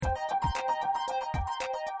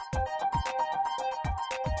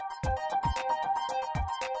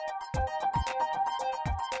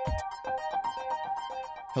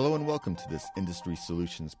Hello and welcome to this Industry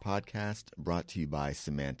Solutions podcast brought to you by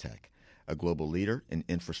Symantec, a global leader in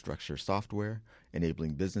infrastructure software,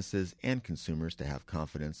 enabling businesses and consumers to have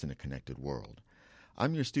confidence in a connected world.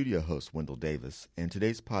 I'm your studio host, Wendell Davis, and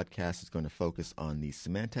today's podcast is going to focus on the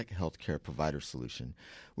Symantec Healthcare Provider Solution,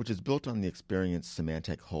 which is built on the experience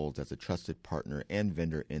Symantec holds as a trusted partner and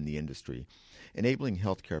vendor in the industry, enabling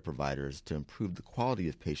healthcare providers to improve the quality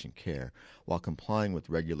of patient care while complying with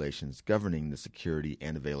regulations governing the security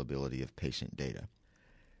and availability of patient data.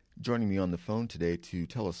 Joining me on the phone today to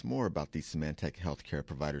tell us more about the Symantec Healthcare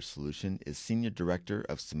Provider Solution is Senior Director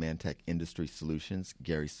of Symantec Industry Solutions,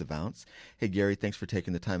 Gary Sevounts. Hey, Gary, thanks for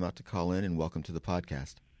taking the time out to call in, and welcome to the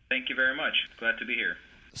podcast. Thank you very much. Glad to be here.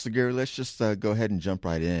 So, Gary, let's just go ahead and jump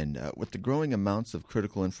right in. With the growing amounts of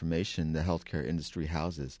critical information the healthcare industry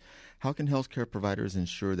houses, how can healthcare providers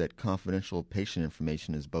ensure that confidential patient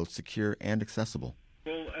information is both secure and accessible?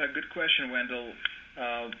 Well, good question, Wendell.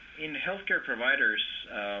 In healthcare providers,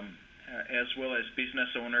 as well as business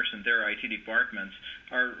owners and their IT departments,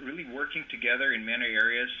 are really working together in many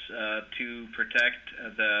areas to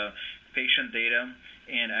protect the patient data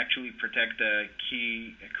and actually protect the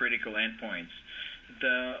key critical endpoints.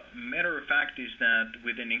 The matter of fact is that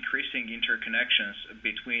with an increasing interconnections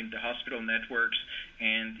between the hospital networks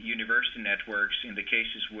and university networks in the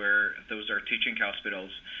cases where those are teaching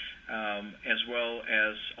hospitals, as well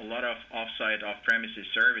as a lot of off-site, off-premises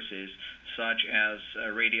services, such as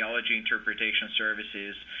radiology interpretation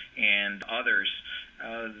services and others.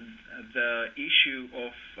 The issue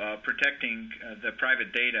of protecting the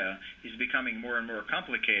private data is becoming more and more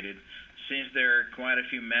complicated since there are quite a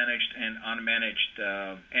few managed and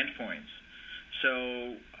unmanaged endpoints.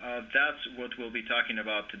 So that's what we'll be talking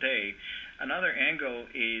about today. Another angle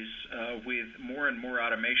is with more and more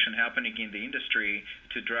automation happening in the industry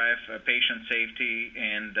to drive patient safety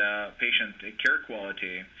and patient care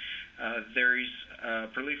quality, there is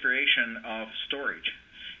proliferation of storage.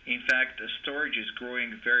 In fact, storage is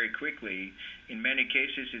growing very quickly. In many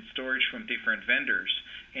cases, it's storage from different vendors,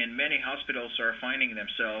 and many hospitals are finding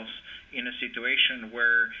themselves in a situation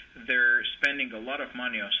where they're spending a lot of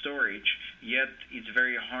money on storage, yet it's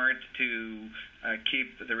very hard to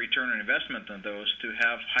keep the return on investment on those to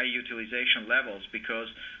have high utilization levels because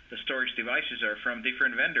the storage devices are from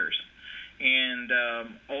different vendors. And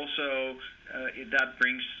also, that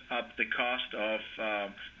brings up the cost of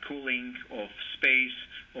cooling, of space,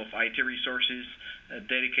 of IT resources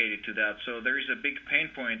dedicated to that. So there is a big pain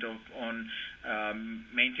point on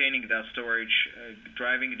maintaining that storage,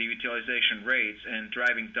 driving the utilization rates, and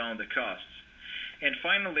driving down the costs. And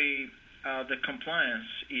finally, the compliance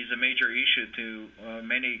is a major issue to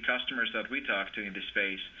many customers that we talk to in this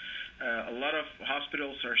space. A lot of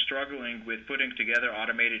hospitals are struggling with putting together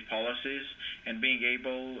automated policies and being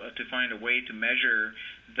able to find a way to measure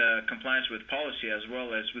the compliance with policy as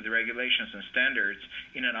well as with regulations and standards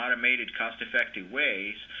in an automated, cost-effective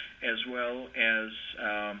ways, as well as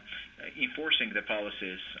enforcing the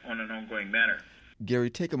policies on an ongoing manner. Gary,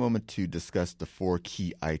 take a moment to discuss the four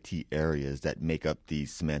key IT areas that make up the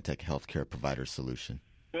Symantec Healthcare Provider Solution.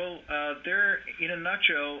 Well, there, in a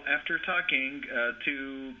nutshell, after talking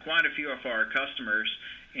to quite a few of our customers,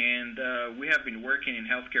 and we have been working in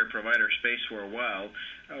healthcare provider space for a while,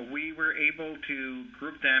 we were able to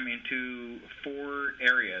group them into four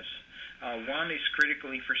areas. One is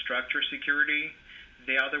critical infrastructure security.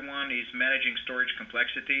 The other one is managing storage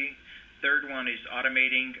complexity. Third one is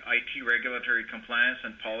automating IT regulatory compliance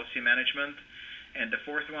and policy management. And the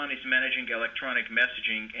fourth one is managing electronic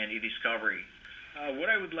messaging and e-discovery. What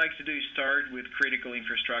I would like to do is start with critical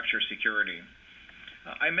infrastructure security.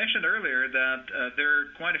 I mentioned earlier that there are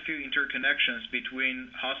quite a few interconnections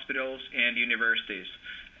between hospitals and universities,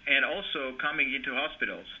 and also coming into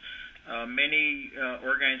hospitals. Many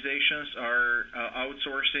organizations are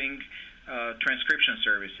outsourcing transcription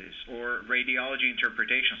services or radiology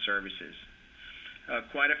interpretation services.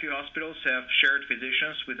 Quite a few hospitals have shared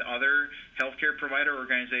physicians with other healthcare provider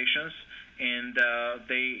organizations, and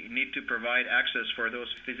they need to provide access for those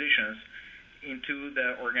physicians into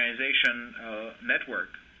the organization network.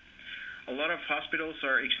 A lot of hospitals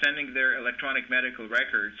are extending their electronic medical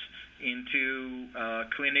records into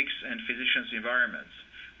clinics and physicians' environments,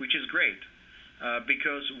 which is great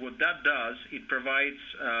because what that does, it provides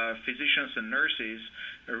physicians and nurses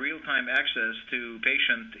a real-time access to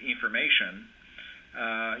patient information.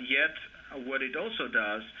 Yet, what it also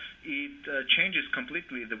does, it changes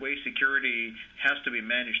completely the way security has to be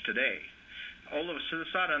managed today. All of a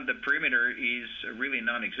sudden, the perimeter is really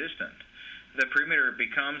non-existent. The perimeter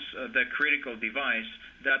becomes the critical device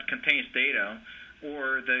that contains data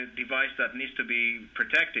or the device that needs to be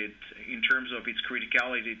protected in terms of its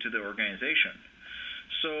criticality to the organization.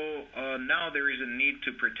 So now there is a need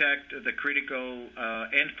to protect the critical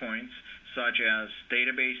endpoints such as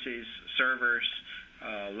databases, servers,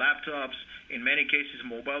 laptops, in many cases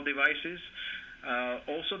mobile devices.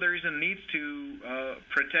 Also, there is a need to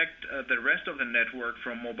protect the rest of the network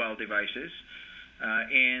from mobile devices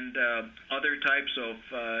and other types of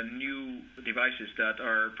new devices that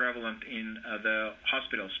are prevalent in the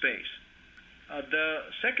hospital space. The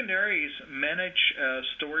second area is manage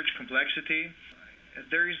storage complexity.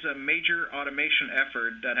 There is a major automation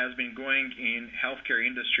effort that has been going in healthcare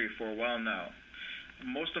industry for a while now.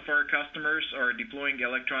 Most of our customers are deploying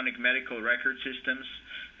electronic medical record systems,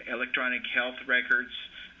 electronic health records,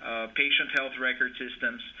 patient health record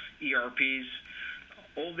systems, ERPs.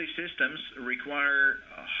 All these systems require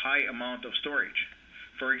a high amount of storage.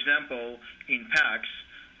 For example, in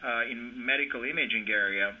PACS, in medical imaging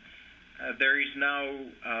area, there is now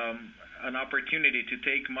an opportunity to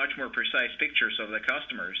take much more precise pictures of the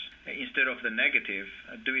customers instead of the negative,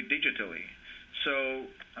 do it digitally. So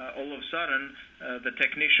all of a sudden, the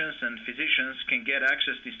technicians and physicians can get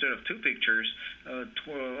access instead of 2 pictures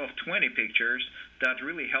of 20 pictures. That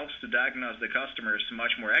really helps to diagnose the customers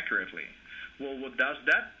much more accurately. Well, what does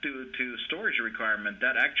that do to storage requirement?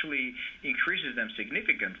 That actually increases them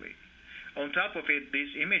significantly. On top of it,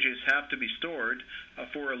 these images have to be stored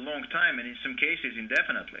for a long time, and in some cases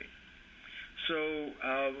indefinitely. So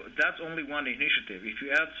that's only one initiative. If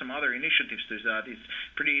you add some other initiatives to that, it's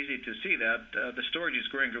pretty easy to see that the storage is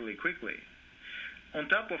growing really quickly. On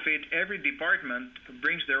top of it, every department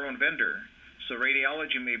brings their own vendor. So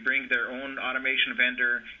radiology may bring their own automation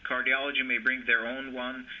vendor, cardiology may bring their own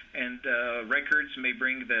one, and records may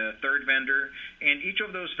bring the third vendor. And each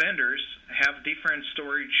of those vendors have different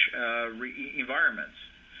storage environments.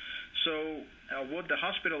 So what the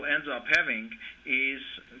hospital ends up having is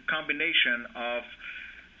a combination of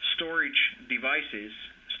storage devices,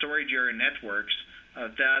 storage area networks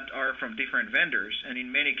that are from different vendors, and in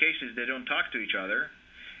many cases they don't talk to each other.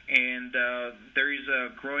 And there is a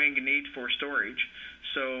growing need for storage.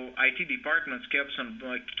 So IT departments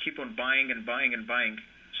keep on buying and buying and buying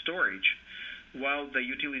storage, while the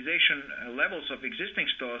utilization levels of existing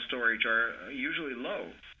storage are usually low.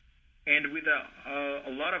 And with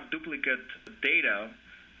a lot of duplicate data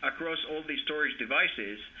across all these storage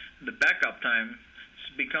devices, the backup time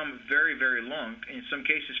has become very, very long, in some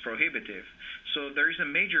cases prohibitive. So there is a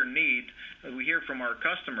major need, we hear from our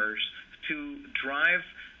customers, to drive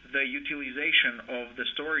the utilization of the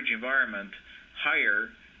storage environment higher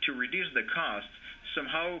to reduce the cost,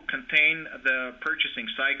 somehow contain the purchasing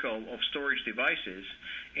cycle of storage devices,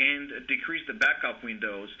 and decrease the backup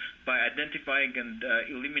windows by identifying and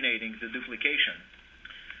eliminating the duplication.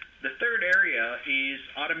 The third area is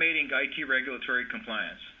automating IT regulatory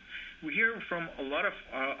compliance. We hear from a lot of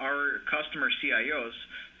our customer CIOs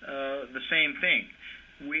the same thing.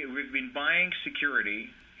 We've been buying security,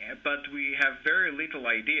 but we have very little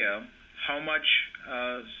idea how much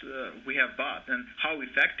we have bought and how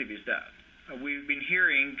effective is that. We've been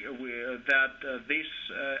hearing that this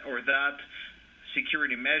or that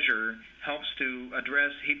security measure helps to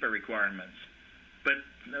address HIPAA requirements, but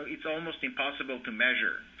it's almost impossible to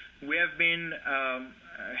measure. We have been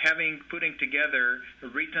putting together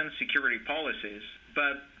written security policies,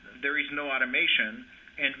 but there is no automation,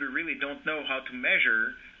 and we really don't know how to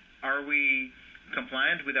measure, are we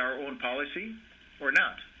compliant with our own policy or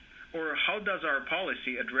not? Or how does our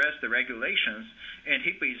policy address the regulations? And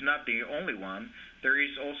HIPAA is not the only one. There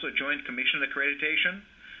is also Joint Commission accreditation.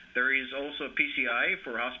 There is also PCI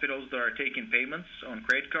for hospitals that are taking payments on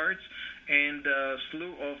credit cards, and a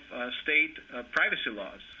slew of state privacy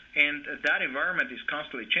laws. And that environment is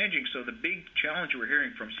constantly changing, so the big challenge we're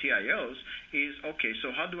hearing from CIOs is, okay,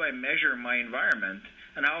 so how do I measure my environment,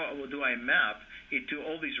 and how do I map it to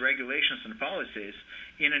all these regulations and policies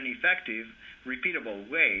in an effective,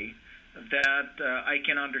 repeatable way that I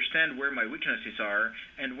can understand where my weaknesses are,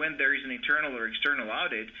 and when there is an internal or external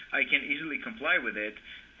audit, I can easily comply with it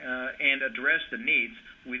and address the needs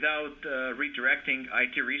without redirecting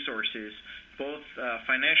IT resources, both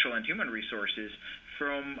financial and human resources,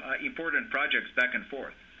 from important projects back and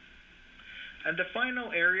forth. And the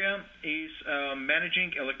final area is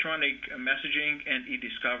managing electronic messaging and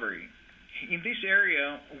e-discovery. In this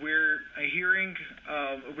area, we're hearing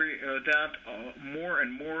that more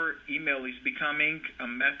and more email is becoming a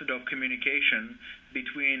method of communication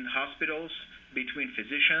between hospitals, between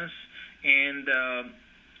physicians, and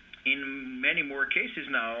in many more cases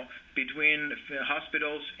now, between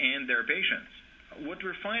hospitals and their patients. What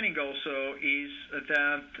we're finding also is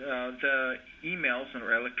that the emails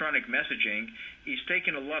or electronic messaging is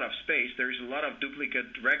taking a lot of space. There's a lot of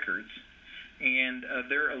duplicate records, and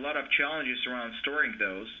there are a lot of challenges around storing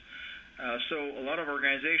those. So a lot of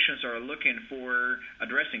organizations are looking for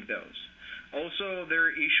addressing those. Also,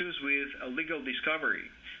 there are issues with legal discovery,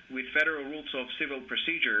 with federal rules of civil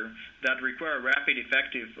procedure that require rapid,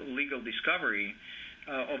 effective legal discovery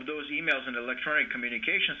of those emails and electronic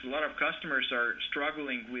communications. A lot of customers are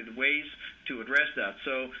struggling with ways to address that.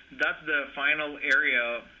 So that's the final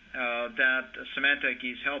area that Symantec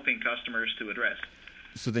is helping customers to address.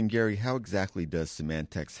 So then, Gary, how exactly does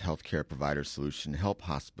Symantec's Healthcare Provider Solution help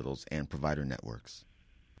hospitals and provider networks?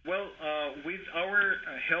 Well, with our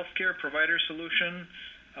Healthcare Provider Solution,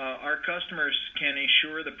 our customers can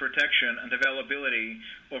ensure the protection and availability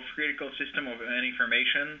of critical system of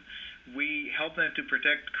information. We help them to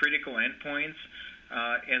protect critical endpoints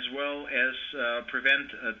as well as prevent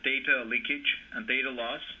data leakage and data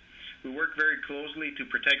loss. We work very closely to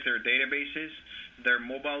protect their databases, their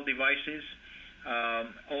mobile devices,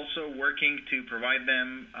 also working to provide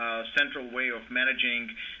them a central way of managing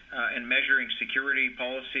and measuring security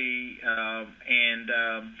policy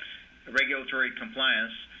and regulatory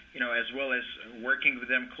compliance, as well as working with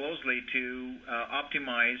them closely to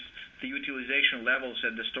optimize the utilization levels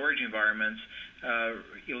at the storage environments,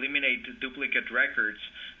 eliminate duplicate records,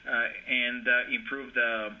 and improve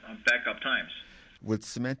the backup times. With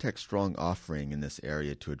Symantec's strong offering in this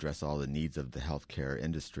area to address all the needs of the healthcare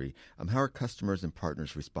industry, how are customers and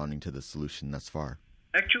partners responding to the solution thus far?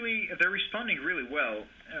 Actually, they're responding really well.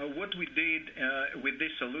 What we did with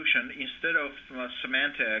this solution, instead of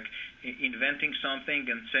Symantec inventing something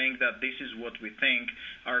and saying that this is what we think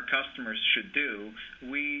our customers should do,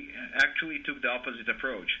 we actually took the opposite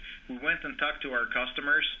approach. We went and talked to our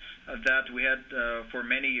customers that we had for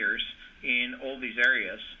many years in all these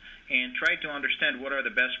areas, and try to understand what are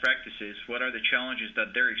the best practices, what are the challenges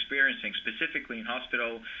that they're experiencing, specifically in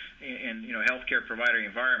hospital and healthcare provider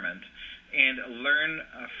environment, and learn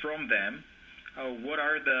from them what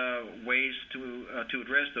are the ways to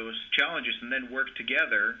address those challenges, and then work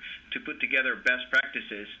together to put together best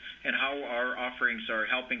practices and how our offerings are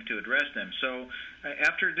helping to address them. So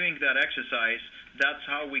after doing that exercise, that's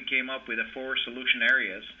how we came up with the 4 solution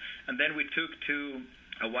areas, and then we took to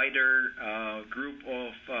a wider group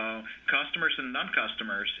of customers and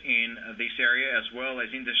non-customers in this area, as well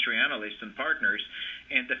as industry analysts and partners.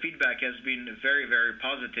 And the feedback has been very, very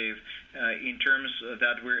positive in terms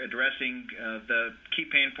that we're addressing the key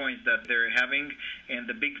pain points that they're having, and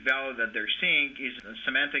the big value that they're seeing is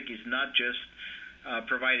Symantec is not just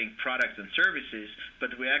providing products and services,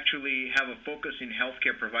 but we actually have a focus in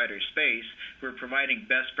healthcare provider space. We're providing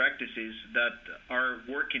best practices that are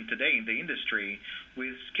working today in the industry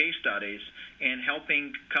with case studies and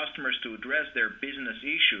helping customers to address their business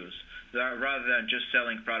issues rather than just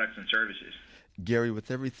selling products and services. Gary, with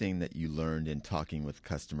everything that you learned in talking with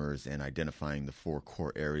customers and identifying the 4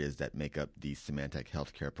 core areas that make up the Symantec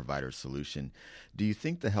Healthcare Provider Solution, do you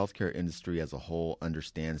think the healthcare industry as a whole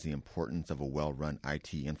understands the importance of a well-run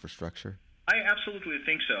IT infrastructure? I absolutely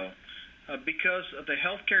think so, because the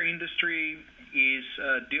healthcare industry is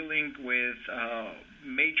dealing with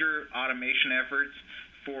major automation efforts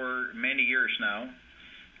for many years now.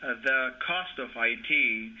 The cost of IT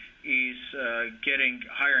is getting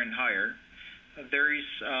higher and higher. There is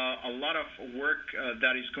a lot of work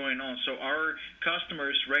that is going on. So our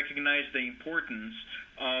customers recognize the importance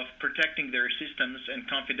of protecting their systems and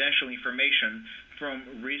confidential information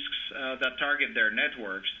from risks that target their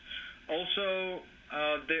networks. Also,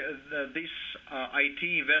 this IT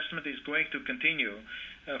investment is going to continue.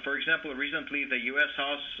 For example, recently the U.S.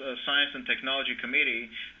 House Science and Technology Committee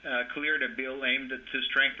cleared a bill aimed to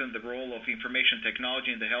strengthen the role of information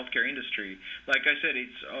technology in the healthcare industry. Like I said,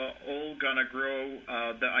 it's all going to grow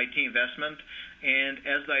the IT investment, and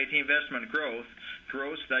as the IT investment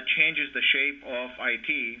grows, that changes the shape of IT,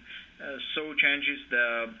 so changes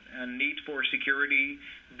the need for security,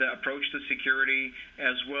 the approach to security,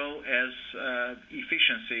 as well as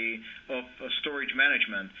efficiency of storage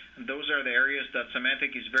management. And those are the areas that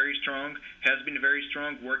Symantec is very strong, has been very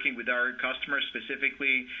strong, working with our customers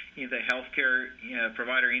specifically in the healthcare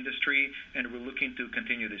provider industry, and we're looking to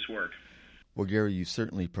continue this work. Well, Gary, you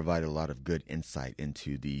certainly provide a lot of good insight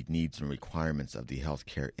into the needs and requirements of the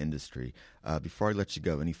healthcare industry. Before I let you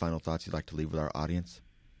go, any final thoughts you'd like to leave with our audience?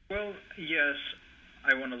 Well, yes.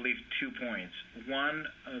 I want to leave 2 points. One,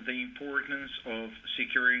 the importance of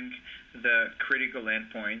securing the critical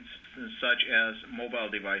endpoints, such as mobile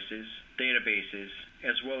devices, databases,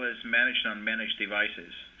 as well as managed and unmanaged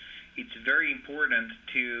devices. it's very important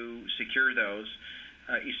to secure those,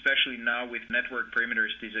 especially now with network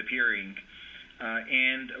perimeters disappearing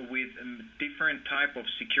and with different type of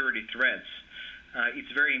security threats.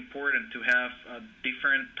 It's very important to have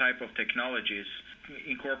different type of technologies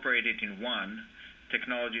incorporated in one.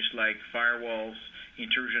 Technologies like firewalls,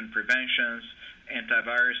 intrusion preventions,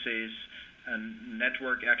 antiviruses, and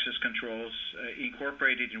network access controls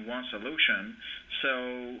incorporated in one solution.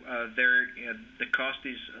 So the cost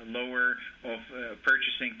is lower of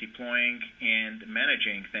purchasing, deploying, and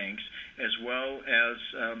managing things, as well as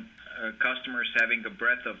customers having a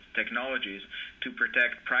breadth of technologies to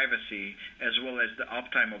protect privacy, as well as the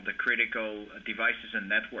uptime of the critical devices and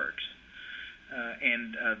networks.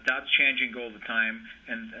 And that's changing all the time,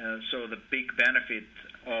 and so the big benefit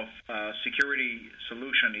of security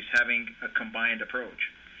solution is having a combined approach.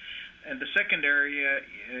 And the second area,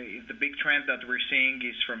 the big trend that we're seeing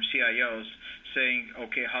is from CIOs saying,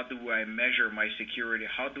 okay, how do I measure my security?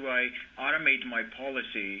 How do I automate my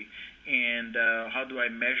policy? And how do I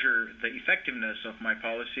measure the effectiveness of my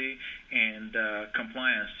policy and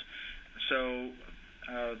compliance? So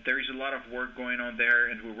there is a lot of work going on there,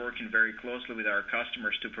 and we're working very closely with our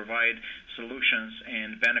customers to provide solutions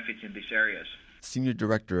and benefits in these areas. Senior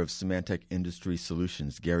Director of Symantec Industry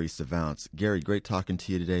Solutions, Gary Sevounts. Gary, great talking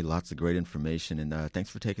to you today. Lots of great information, and thanks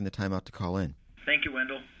for taking the time out to call in. Thank you,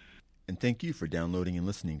 Wendell. And thank you for downloading and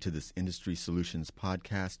listening to this Industry Solutions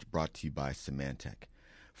podcast brought to you by Symantec.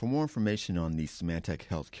 For more information on the Symantec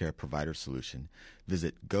Healthcare Provider Solution,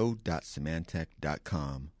 visit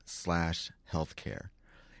go.symantec.com/healthcare.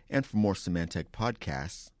 And for more Symantec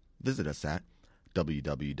podcasts, visit us at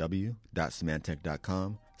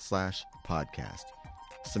www.symantec.com/podcast.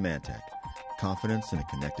 Symantec, confidence in a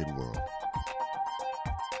connected world.